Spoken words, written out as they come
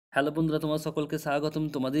Hello বন্ধুরা, তোমার সকলকে স্বাগতম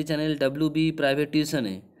তোমাদের চ্যানেল বি প্রাইভেট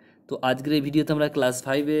টিউশনে। তো আজকের এই ভিডিওতে আমরা ক্লাস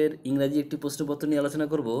 5-এর ইংরাজি একটি প্রশ্নপত্র নিয়ে আলোচনা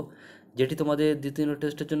করব, যেটি তোমাদের দ্বিতীয়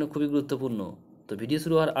টেস্টের জন্য খুবই গুরুত্বপূর্ণ। তো ভিডিও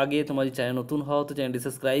শুরু হওয়ার আগে তোমাদের চ্যানেল নতুন হও তো চ্যানেলটি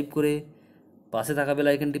সাবস্ক্রাইব করে পাশে থাকা বেল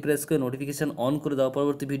আইকনটি প্রেস করে নোটিফিকেশান অন করে দাও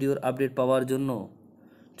পরবর্তী ভিডিওর আপডেট পাওয়ার জন্য।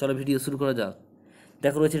 চলো ভিডিও শুরু করা যাক।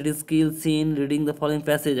 দেখো রয়েছে reading skill scene reading the following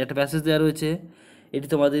passage, একটা প্যাসেজ দেওয়া রয়েছে। এটি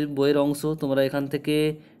তোমাদের বইয়ের অংশ, তোমরা এখান থেকে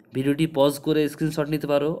ভিডিওটি পজ করে স্ক্রিনশট নিতে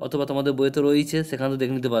পারো অথবা তোমাদের বইতে রয়েছে সেখান থেকে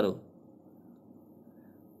দেখে নিতে পারো।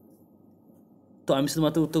 তো আমি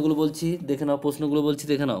শুধুমাত্র উত্তরগুলো বলছি, দেখে নাও। প্রশ্নগুলো বলছি,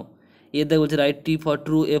 দেখে নাও। এর দেখ বলছে write T for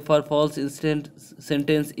true, A for false instant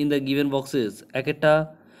sentence in the given boxes. এক একটা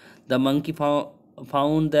the monkey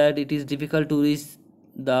found that it is difficult to reach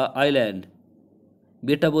the island.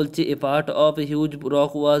 Beta বলছে এ part of a huge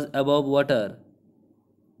rock was above water.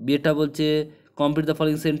 Beta বলছে complete the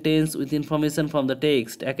following sentence with information from the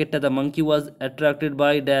text. এক একটা the monkey was attracted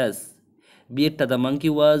by dash. বিয়েরটা the monkey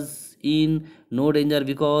was in no danger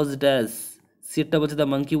because dash. সিটটা বলছে the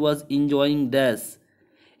monkey was enjoying dash.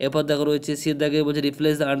 এরপর দেখা রয়েছে সির দাগে বলছে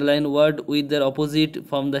replace the underline word with there opposite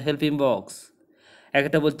from the helping box.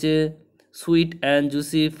 একটা বলছে sweet and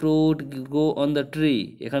juicy fruit go on the tree.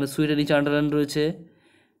 এখানে সুইটের নিচে আন্ডারলাইন রয়েছে,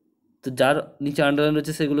 তো যার নিচে আন্ডারলাইন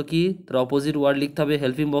রয়েছে সেগুলো কি, তার অপোজিট ওয়ার্ড লিখতে হবে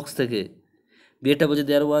হেল্পিং বক্স থেকে। বিয়েটা বলছে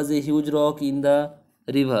দেয়ার ওয়াজ a huge rock in the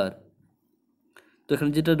river. তো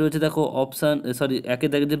এখানে যেটা রয়েছে দেখো অপশান, সরি, একে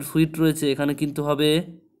দেখে যেটা সুইট রয়েছে এখানে কিন্তু হবে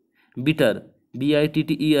বিটার,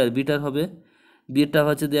 BITTER, বিটার হবে। বিয়েটা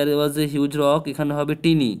হচ্ছে দেয়ার ওয়াজ এ হিউজ রক, এখানে হবে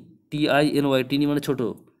টিনি, TINY, টিনি মানে ছোটো।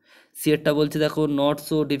 সিয়েরটা বলছে দেখো not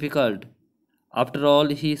so difficult, after all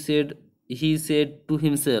he said to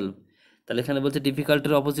himself. তাহলে এখানে বলছে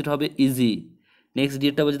ডিফিকাল্টের অপোজিট হবে ইজি। নেক্সট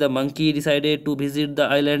ডিয়েরটা বলছে the monkey decided to visit the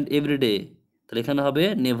island everyday. তাহলে এখানে হবে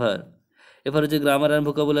নেভার। এবার হচ্ছে grammar and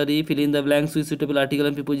vocabulary, fill in the blanks with suitable article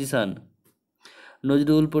and preposition.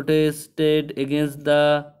 Nazrul protested against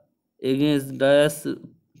dash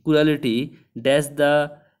ক্রুয়ালিটি dash the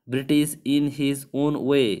British in his own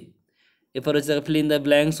way. এরপর হচ্ছে fill in the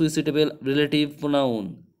blanks with suitable relative pronoun.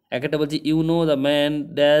 একটা বলছে you know the man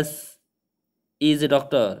dash is a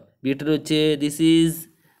doctor. বিয়েটা হচ্ছে this is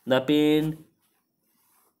the pen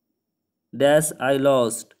dash I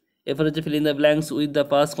lost. এরপর হচ্ছে fill in the blanks with the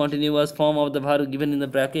past continuous form of the verb given in the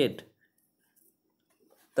bracket.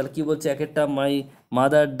 তাহলে কী বলছে, এক একটা my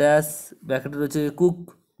mother dash, ব্র্যাকেটে রয়েছে কুক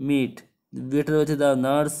মিট। বিয়েটা রয়েছে দ্য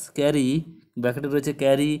নার্স ক্যারি, ব্র্যাকেটে রয়েছে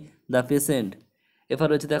ক্যারি দ্য পেশেন্ট। এরপর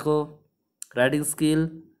রয়েছে দেখো রাইটিং স্কিল,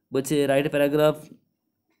 বলছে write a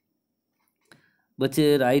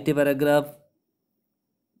paragraph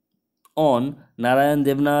on Narayan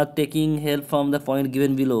Debnath taking help from the point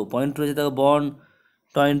given below. Point রয়েছে দেখো born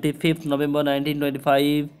 25 November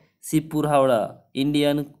 1925, Shibpur, Howrah.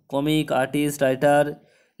 Indian comic artist, writer,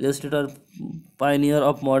 Illustrator, pioneer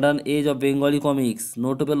of modern age of Bengali comics.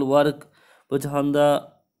 Notable work বলছে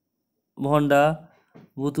ভন্ডা,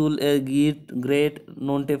 বুতুল এর great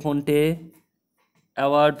Nonte Phonte,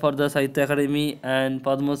 award for the সাহিত্য academy and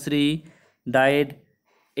Padmashri, died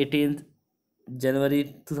 18th January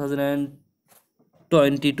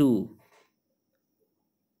 2022।